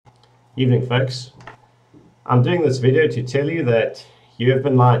Evening, folks. I'm doing this video to tell you that you have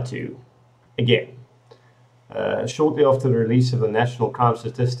been lied to again. Shortly after the release of the national crime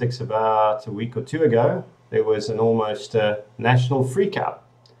statistics about a week or two ago, there was an almost national freakout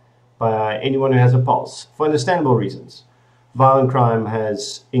by anyone who has a pulse, for understandable reasons. Violent crime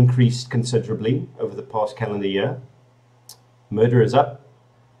has increased considerably over the past calendar year. Murder is up,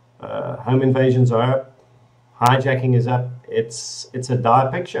 home invasions are up, hijacking is up. It's a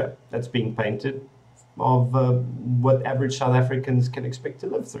dire picture that's being painted of what average South Africans can expect to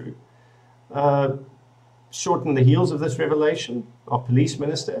live through. Short on the heels of this revelation, our police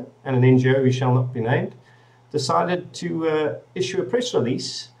minister and an NGO who shall not be named decided to issue a press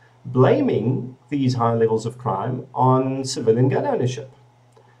release blaming these high levels of crime on civilian gun ownership,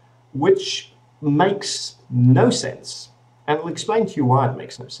 which makes no sense. And I'll explain to you why it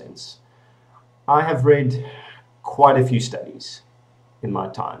makes no sense. I have read quite a few studies in my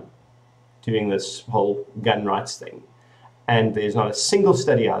time doing this whole gun rights thing, and there's not a single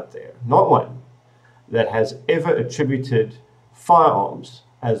study out there, not one, that has ever attributed firearms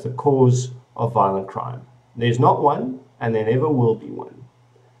as the cause of violent crime. There's not one, and there never will be one.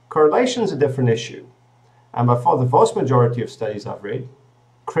 Correlation is a different issue, and by far the vast majority of studies I've read,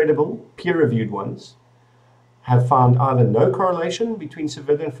 credible, peer-reviewed ones, have found either no correlation between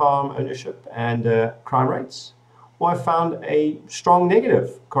civilian firearm ownership and crime rates, or have found a strong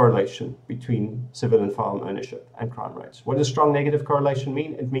negative correlation between civilian firearm ownership and crime rates. What does strong negative correlation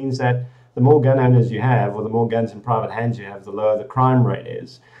mean? It means that the more gun owners you have, or the more guns in private hands you have, the lower the crime rate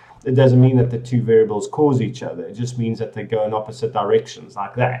is. It doesn't mean that the two variables cause each other. It just means that they go in opposite directions,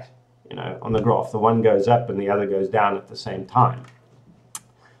 like that. You know, on the graph, the one goes up and the other goes down at the same time.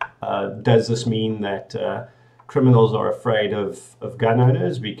 Does this mean that criminals are afraid of gun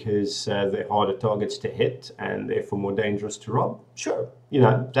owners because they're harder targets to hit and therefore more dangerous to rob? Sure, you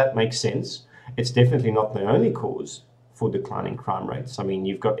know, that makes sense. It's definitely not the only cause for declining crime rates. I mean,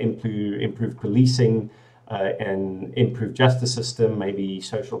 you've got improved policing and improved justice system, maybe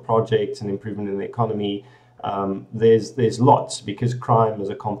social projects and improvement in the economy. There's lots, because crime is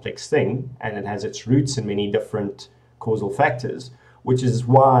a complex thing and it has its roots in many different causal factors, which is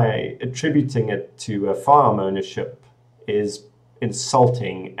why attributing it to firearm ownership is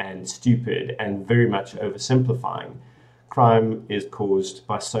insulting and stupid and very much oversimplifying. Crime is caused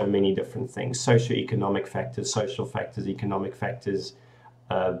by so many different things: socioeconomic factors, social factors, economic factors,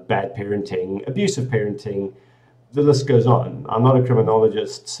 bad parenting, abusive parenting. The list goes on. I'm not a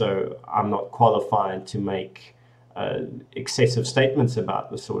criminologist, so I'm not qualified to make excessive statements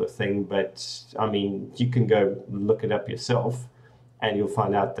about this sort of thing, but I mean, you can go look it up yourself, and you'll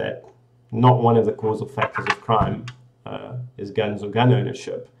find out that not one of the causal factors of crime is guns or gun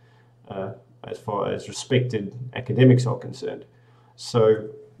ownership, as far as respected academics are concerned. So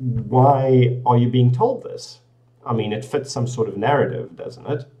why are you being told this? I mean, it fits some sort of narrative, doesn't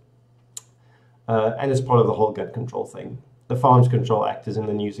it? And it's part of the whole gun control thing. The Firearms Control Act is in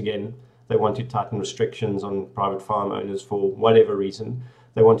the news again. They want to tighten restrictions on private firearm owners for whatever reason.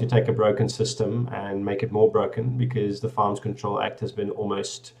 They want to take a broken system and make it more broken, because the Firearms Control Act has been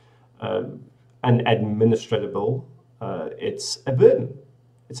almost unadministratable. It's a burden.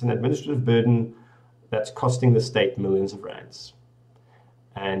 It's an administrative burden that's costing the state millions of rands.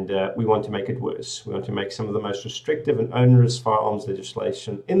 And we want to make it worse. We want to make some of the most restrictive and onerous firearms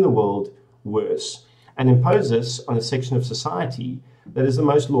legislation in the world worse, and impose this on a section of society that is the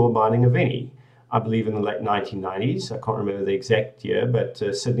most law-abiding of any. I believe in the late 1990s, I can't remember the exact year, but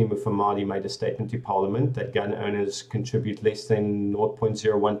Sidney Mufamadi made a statement to Parliament that gun owners contribute less than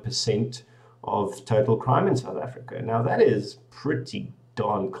 0.01% of total crime in South Africa. Now that is pretty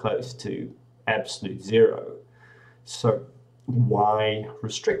darn close to absolute zero. So why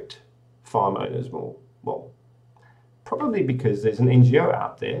restrict farm owners more? Well, probably because there's an NGO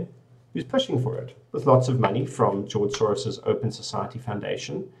out there who's pushing for it with lots of money from George Soros's Open Society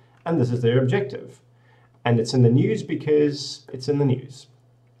Foundation, and this is their objective. And it's in the news because it's in the news.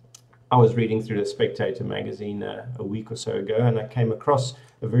 I was reading through the Spectator magazine a week or so ago, and I came across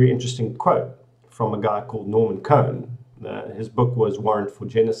a very interesting quote from a guy called Norman Cohn. His book was Warrant for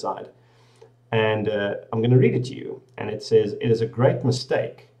Genocide. And I'm going to read it to you. And it says, "It is a great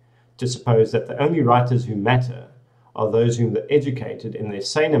mistake to suppose that the only writers who matter are those whom the educated in their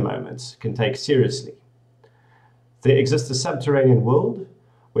saner moments can take seriously. There exists a subterranean world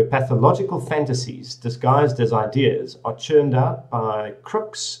where pathological fantasies disguised as ideas are churned out by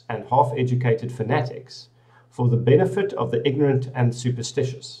crooks and half-educated fanatics for the benefit of the ignorant and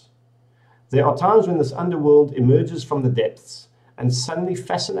superstitious. There are times when this underworld emerges from the depths and suddenly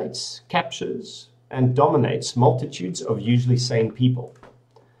fascinates, captures, and dominates multitudes of usually sane people.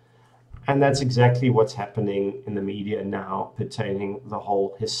 And that's exactly what's happening in the media now pertaining the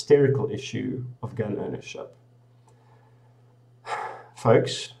whole hysterical issue of gun ownership.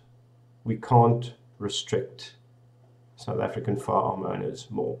 Folks, we can't restrict South African firearm owners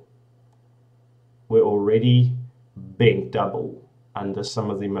more. We're already bent double under some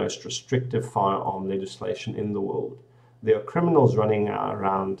of the most restrictive firearm legislation in the world. There are criminals running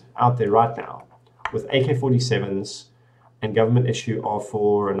around out there right now with AK-47s and government issue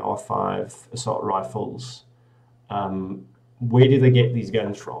R4 and R5 assault rifles. Where do they get these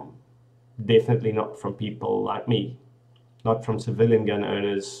guns from? Definitely not from people like me, not from civilian gun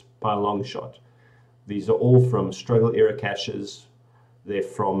owners by a long shot. These are all from struggle era caches. They're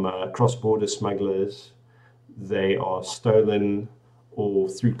from cross-border smugglers. They are stolen or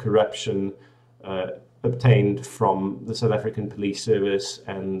through corruption obtained from the South African Police Service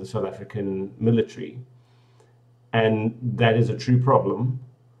and the South African military. And that is a true problem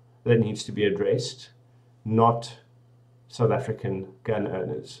that needs to be addressed, not South African gun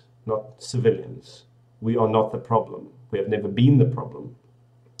owners, not civilians. We are not the problem. We have never been the problem,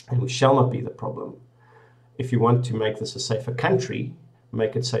 and we shall not be the problem. If you want to make this a safer country,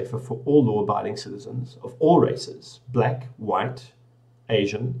 make it safer for all law-abiding citizens of all races, black, white,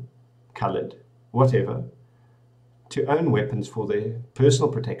 Asian, colored, whatever, to own weapons for their personal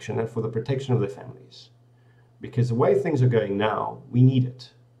protection and for the protection of their families. Because the way things are going now, we need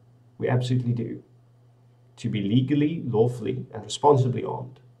it. We absolutely do. To be legally, lawfully, and responsibly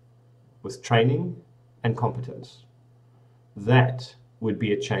armed with training and competence. That would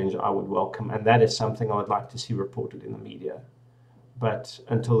be a change I would welcome, and that is something I would like to see reported in the media. But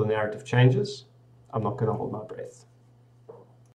until the narrative changes, I'm not going to hold my breath.